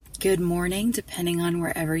Good morning, depending on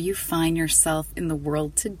wherever you find yourself in the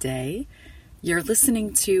world today. You're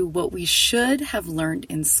listening to What We Should Have Learned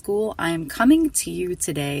in School. I am coming to you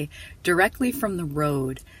today directly from the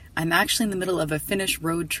road. I'm actually in the middle of a Finnish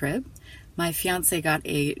road trip. My fiance got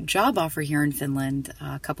a job offer here in Finland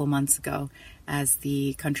a couple months ago as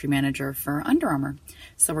the country manager for Under Armour.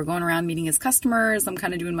 So we're going around meeting his customers. I'm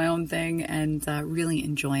kind of doing my own thing and really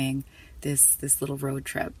enjoying this little road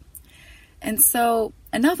trip. And so,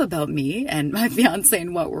 enough about me and my fiance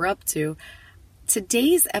and what we're up to.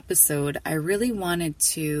 Today's episode, I really wanted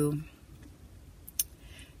to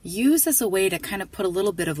use as a way to kind of put a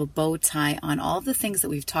little bit of a bow tie on all the things that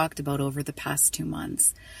we've talked about over the past 2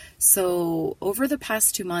 months. So, over the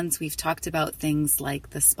past 2 months, we've talked about things like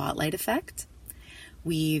the spotlight effect.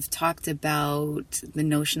 We've talked about the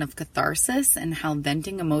notion of catharsis and how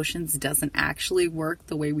venting emotions doesn't actually work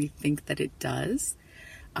the way we think that it does.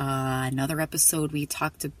 Another episode, we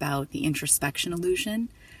talked about the introspection illusion,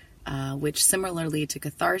 which similarly to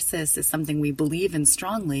catharsis is something we believe in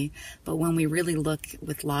strongly, but when we really look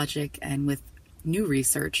with logic and with new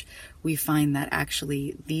research, we find that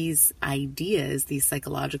actually these ideas, these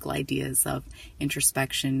psychological ideas of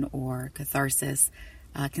introspection or catharsis,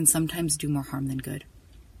 can sometimes do more harm than good.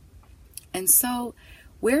 And so,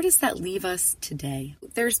 where does that leave us today?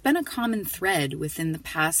 There's been a common thread within the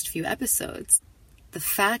past few episodes. The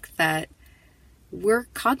fact that we're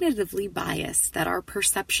cognitively biased, that our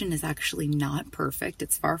perception is actually not perfect.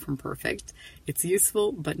 It's far from perfect. It's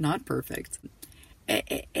useful, but not perfect.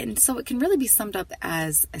 And so it can really be summed up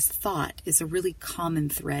as thought is a really common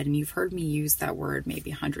thread. And you've heard me use that word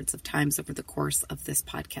maybe hundreds of times over the course of this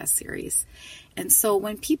podcast series. And so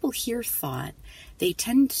when people hear thought, they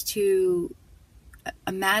tend to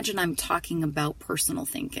imagine I'm talking about personal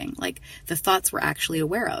thinking, like the thoughts we're actually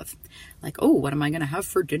aware of. Like, oh, what am I going to have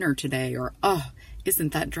for dinner today? Or, oh,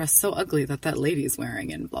 isn't that dress so ugly that lady's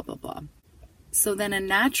wearing? And blah, blah, blah. So then a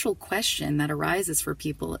natural question that arises for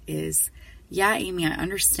people is, yeah, Amy, I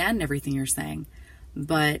understand everything you're saying,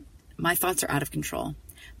 but my thoughts are out of control.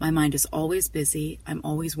 My mind is always busy. I'm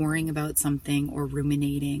always worrying about something or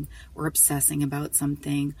ruminating or obsessing about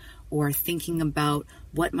something or thinking about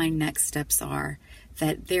what my next steps are,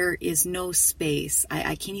 that there is no space.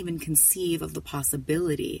 I can't even conceive of the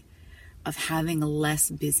possibility of having a less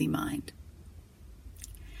busy mind.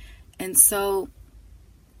 And so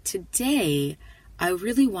today, I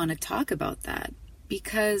really want to talk about that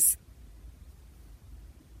because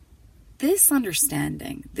this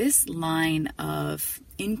understanding, this line of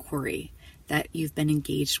inquiry that you've been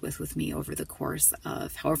engaged with me over the course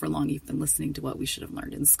of however long you've been listening to What We Should Have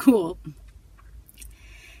Learned in School,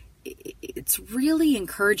 it's really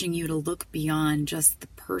encouraging you to look beyond just the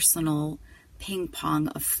personal ping pong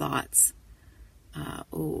of thoughts.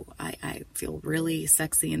 I feel really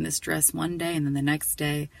sexy in this dress one day, and then the next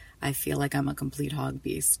day I feel like I'm a complete hog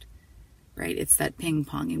beast, right? It's that ping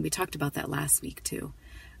pong, and we talked about that last week too.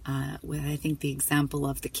 With I think the example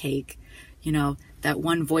of the cake, that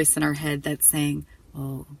one voice in our head that's saying,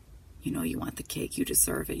 oh, you want the cake, you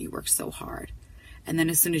deserve it, you work so hard. And then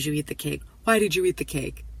as soon as you eat the cake, why did you eat the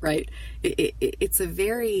cake, right? It's a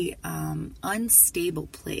very unstable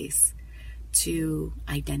place to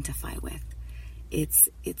identify with. It's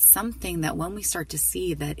something that when we start to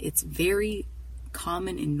see that it's very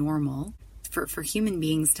common and normal for human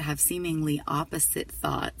beings to have seemingly opposite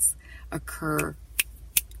thoughts occur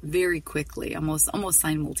very quickly, almost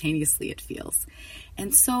simultaneously it feels.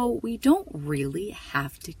 And so we don't really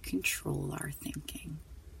have to control our thinking.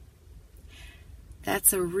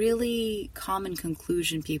 That's a really common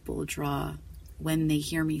conclusion people draw when they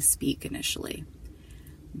hear me speak initially.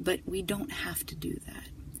 But we don't have to do that.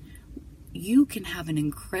 You can have an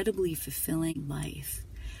incredibly fulfilling life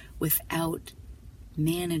without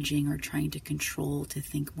managing or trying to control to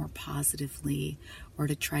think more positively or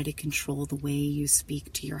to try to control the way you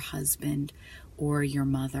speak to your husband or your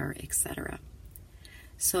mother, etc.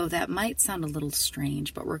 So that might sound a little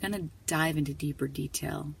strange, but we're going to dive into deeper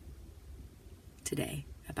detail today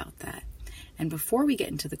about that. And before we get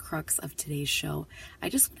into the crux of today's show, I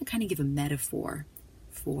just want to kind of give a metaphor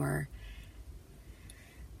for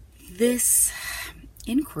this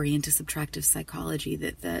inquiry into subtractive psychology,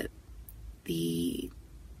 that the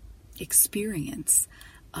experience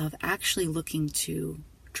of actually looking to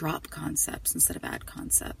drop concepts instead of add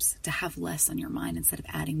concepts, to have less on your mind instead of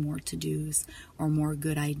adding more to-dos or more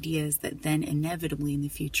good ideas that then inevitably in the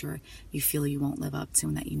future you feel you won't live up to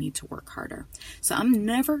and that you need to work harder. So I'm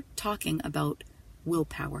never talking about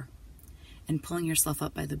willpower and pulling yourself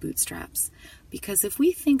up by the bootstraps, because if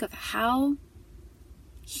we think of how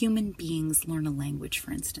human beings learn a language,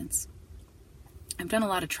 for instance, I've done a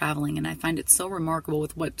lot of traveling, and I find it so remarkable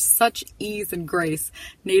with what such ease and grace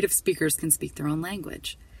native speakers can speak their own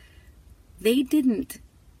language. They didn't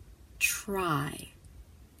try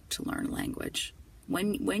to learn language.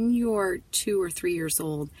 When you're 2 or 3 years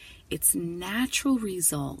old, it's a natural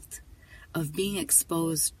result of being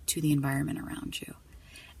exposed to the environment around you.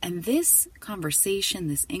 And this conversation,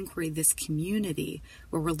 this inquiry, this community,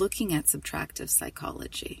 where we're looking at subtractive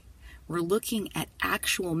psychology, we're looking at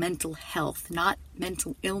actual mental health, not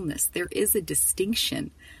mental illness. There is a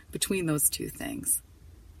distinction between those two things.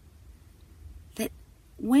 That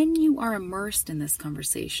when you are immersed in this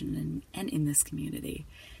conversation and in this community,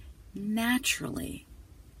 naturally,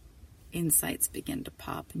 insights begin to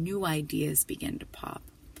pop, new ideas begin to pop,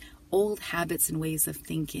 old habits and ways of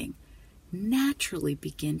thinking naturally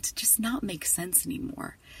begin to just not make sense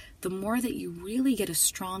anymore. The more that you really get a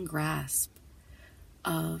strong grasp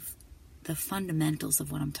of the fundamentals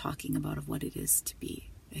of what I'm talking about, of what it is to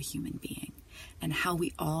be a human being and how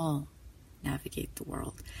we all navigate the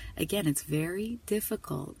world. Again, it's very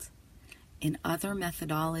difficult in other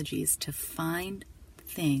methodologies to find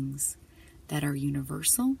things that are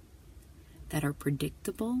universal, that are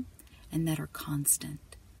predictable, and that are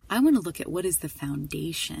constant. I want to look at what is the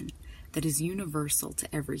foundation that is universal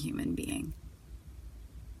to every human being.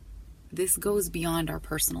 This goes beyond our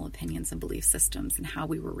personal opinions and belief systems and how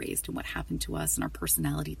we were raised and what happened to us and our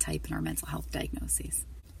personality type and our mental health diagnoses.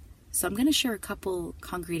 So I'm going to share a couple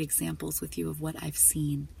concrete examples with you of what I've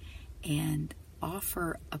seen and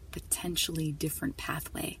offer a potentially different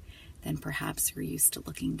pathway than perhaps you're used to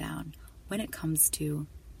looking down when it comes to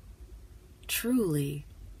truly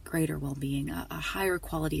greater well-being, a higher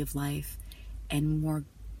quality of life, and more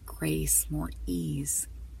grace, more ease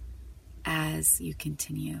as you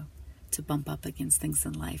continue to bump up against things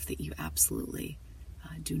in life that you absolutely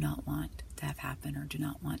do not want to have happen or do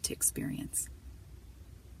not want to experience.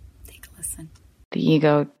 Take a listen. The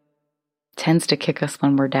ego tends to kick us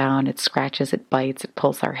when we're down. It scratches, it bites, it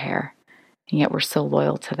pulls our hair. And yet we're so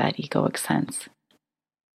loyal to that egoic sense.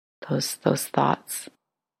 Those thoughts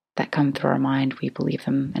that come through our mind, we believe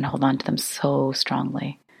them and hold on to them so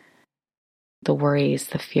strongly. The worries,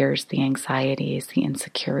 the fears, the anxieties, the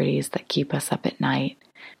insecurities that keep us up at night.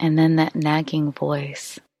 And then that nagging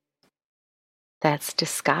voice that's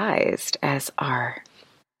disguised as our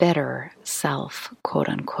better self, quote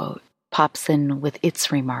unquote, pops in with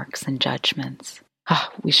its remarks and judgments.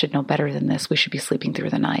 We should know better than this. We should be sleeping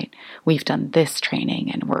through the night. We've done this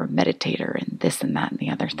training and we're a meditator and this and that and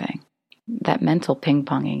the other thing. That mental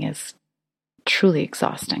ping-ponging is truly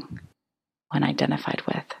exhausting when identified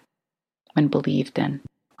with, when believed in,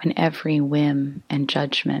 when every whim and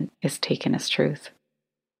judgment is taken as truth.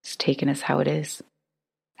 It's taken as how it is,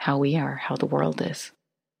 how we are, how the world is.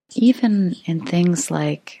 Even in things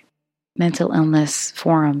like mental illness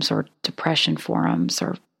forums or depression forums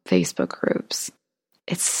or Facebook groups,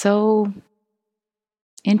 it's so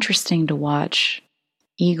interesting to watch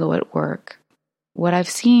ego at work. What I've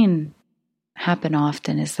seen happen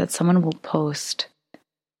often is that someone will post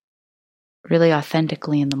really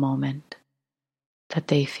authentically in the moment that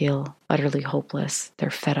they feel utterly hopeless, they're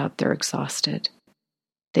fed up, they're exhausted.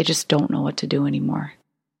 They just don't know what to do anymore.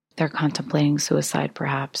 They're contemplating suicide,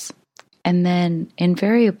 perhaps. And then,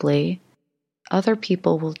 invariably, other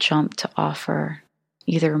people will jump to offer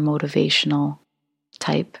either motivational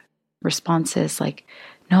type responses like,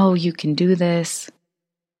 no, you can do this.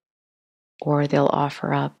 Or they'll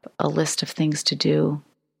offer up a list of things to do.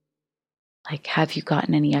 Like, have you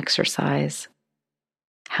gotten any exercise?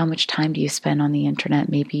 How much time do you spend on the internet?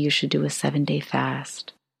 Maybe you should do a 7-day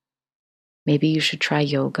fast. Maybe you should try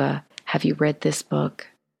yoga. Have you read this book?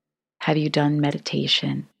 Have you done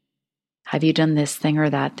meditation? Have you done this thing or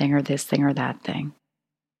that thing or this thing or that thing?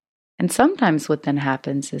 And sometimes what then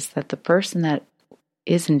happens is that the person that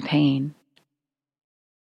is in pain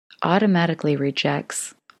automatically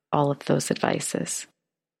rejects all of those advices.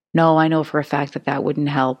 No, I know for a fact that that wouldn't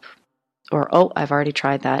help. Or, oh, I've already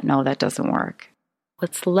tried that. No, that doesn't work.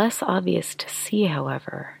 What's less obvious to see,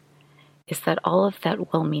 however, is that all of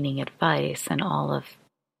that well-meaning advice and all of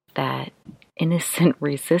that innocent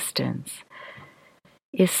resistance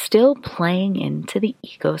is still playing into the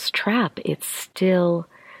ego's trap. It's still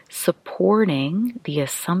supporting the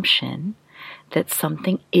assumption that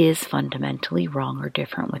something is fundamentally wrong or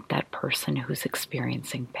different with that person who's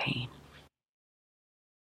experiencing pain.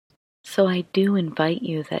 So I do invite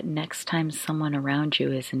you that next time someone around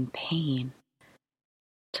you is in pain,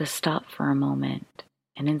 to stop for a moment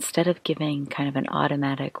and instead of giving kind of an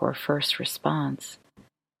automatic or first response,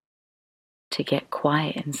 to get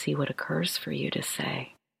quiet and see what occurs for you to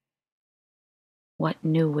say. what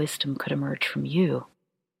new wisdom could emerge from you?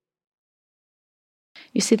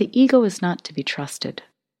 You see, the ego is not to be trusted.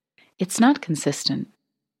 It's not consistent.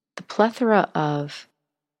 The plethora of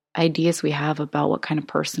ideas we have about what kind of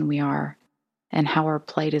person we are and how our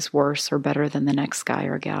plight is worse or better than the next guy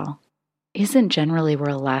or gal isn't generally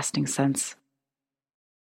where a lasting sense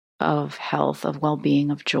of health, of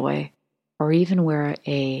well-being, of joy, or even where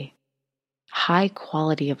a high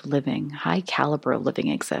quality of living, high caliber of living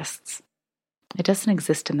exists. It doesn't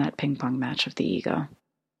exist in that ping pong match of the ego.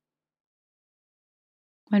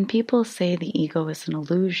 When people say the ego is an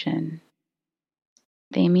illusion,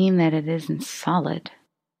 they mean that it isn't solid.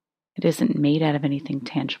 It isn't made out of anything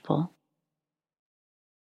tangible.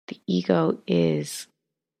 The ego is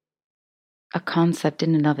a concept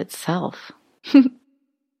in and of itself, an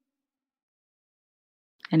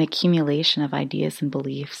accumulation of ideas and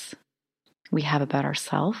beliefs we have about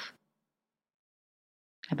ourselves,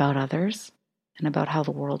 about others, and about how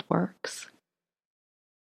the world works.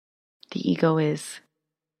 The ego is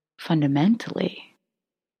fundamentally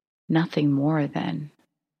nothing more than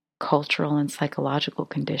cultural and psychological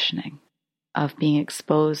conditioning of being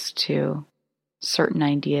exposed to certain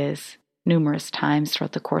ideas numerous times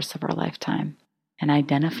throughout the course of our lifetime and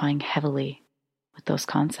identifying heavily with those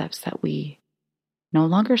concepts that we no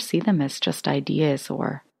longer see them as just ideas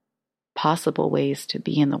or possible ways to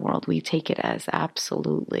be in the world. We take it as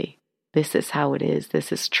absolutely, this is how it is,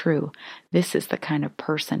 this is true, this is the kind of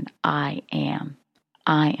person I am.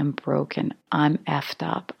 I am broken, I'm effed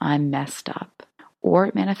up, I'm messed up. Or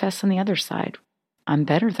it manifests on the other side. I'm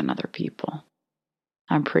better than other people.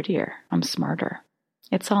 I'm prettier, I'm smarter.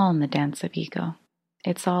 It's all in the dance of ego.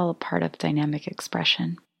 It's all a part of dynamic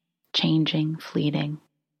expression, changing, fleeting,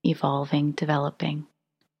 evolving, developing.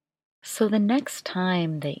 So the next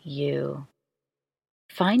time that you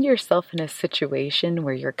find yourself in a situation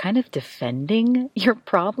where you're kind of defending your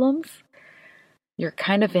problems, you're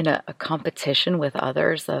kind of in a competition with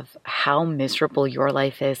others of how miserable your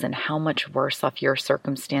life is and how much worse off your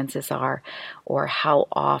circumstances are, or how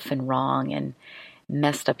off and wrong and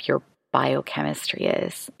messed up your biochemistry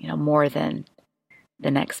is, more than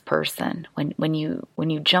the next person. When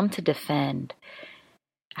you jump to defend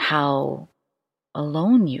how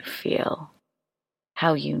alone you feel,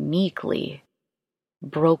 how uniquely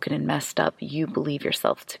broken and messed up you believe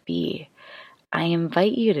yourself to be, I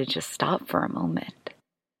invite you to just stop for a moment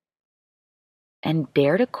and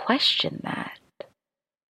dare to question that.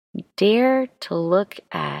 Dare to look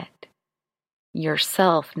at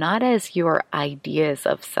yourself not as your ideas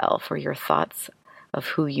of self or your thoughts of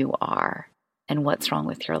who you are and what's wrong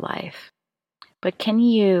with your life, but can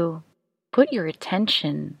you put your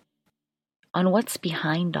attention on what's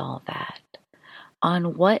behind all that,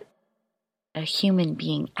 on what a human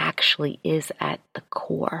being actually is at the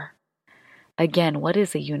core. Again, what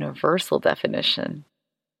is a universal definition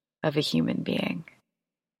of a human being?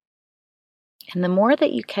 And the more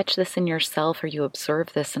that you catch this in yourself or you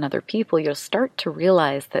observe this in other people, you'll start to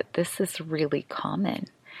realize that this is really common,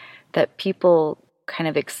 that people kind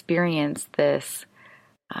of experience this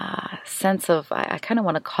sense of, I kind of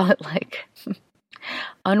want to call it like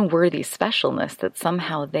unworthy specialness, that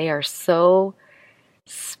somehow they are so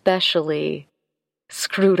specially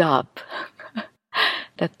screwed up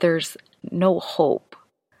that there's no hope.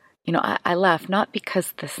 I laugh not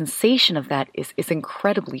because the sensation of that is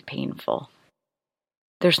incredibly painful.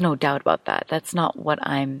 There's no doubt about that. That's not what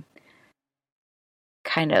I'm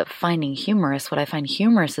kind of finding humorous. What I find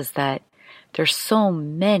humorous is that there's so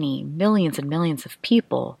many millions and millions of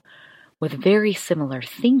people with very similar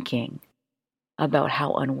thinking about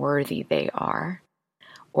how unworthy they are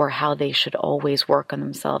or how they should always work on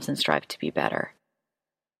themselves and strive to be better.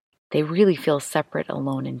 They really feel separate,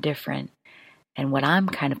 alone, and different. And what I'm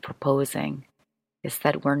kind of proposing is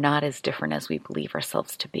that we're not as different as we believe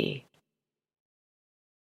ourselves to be.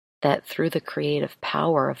 That through the creative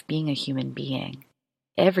power of being a human being,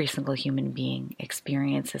 every single human being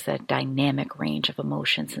experiences a dynamic range of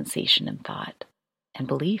emotion, sensation, and thought, and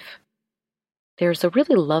belief. There's a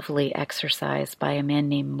really lovely exercise by a man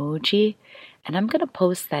named Mooji, and I'm going to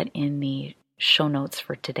post that in the show notes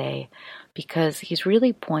for today because he's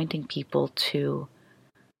really pointing people to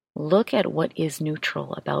look at what is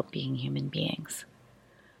neutral about being human beings,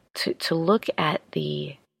 to look at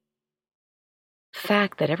the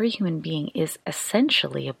fact that every human being is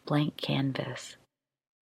essentially a blank canvas,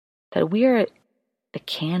 that we are the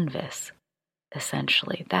canvas,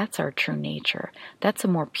 essentially. That's our true nature. That's a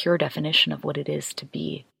more pure definition of what it is to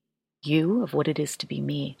be you, of what it is to be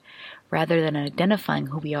me, rather than identifying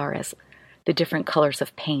who we are as the different colors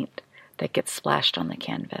of paint that get splashed on the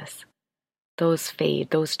canvas. Those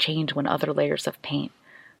fade, those change when other layers of paint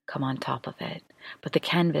come on top of it. But the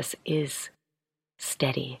canvas is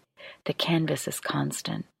steady. The canvas is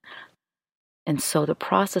constant. And so the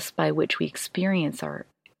process by which we experience our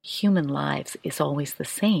human lives is always the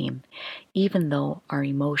same, even though our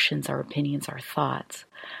emotions, our opinions, our thoughts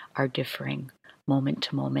are differing moment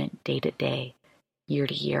to moment, day to day, year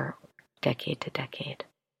to year, decade to decade.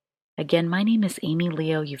 Again, my name is Amy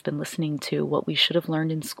Leo. You've been listening to What We Should Have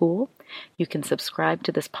Learned in School. You can subscribe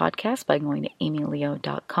to this podcast by going to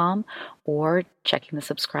amyleo.com or checking the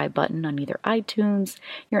subscribe button on either iTunes,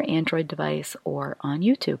 your Android device, or on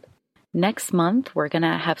YouTube. Next month, we're going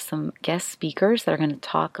to have some guest speakers that are going to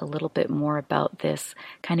talk a little bit more about this,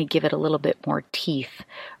 kind of give it a little bit more teeth.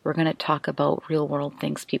 We're going to talk about real-world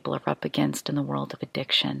things people are up against in the world of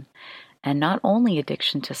addiction. And not only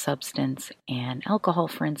addiction to substance and alcohol,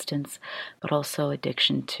 for instance, but also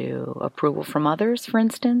addiction to approval from others, for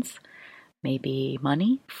instance, maybe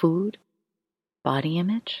money, food, body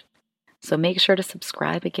image. So make sure to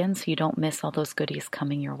subscribe again so you don't miss all those goodies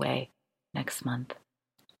coming your way next month.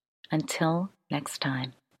 Until next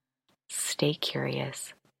time, stay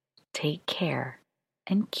curious, take care,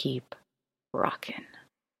 and keep rockin'.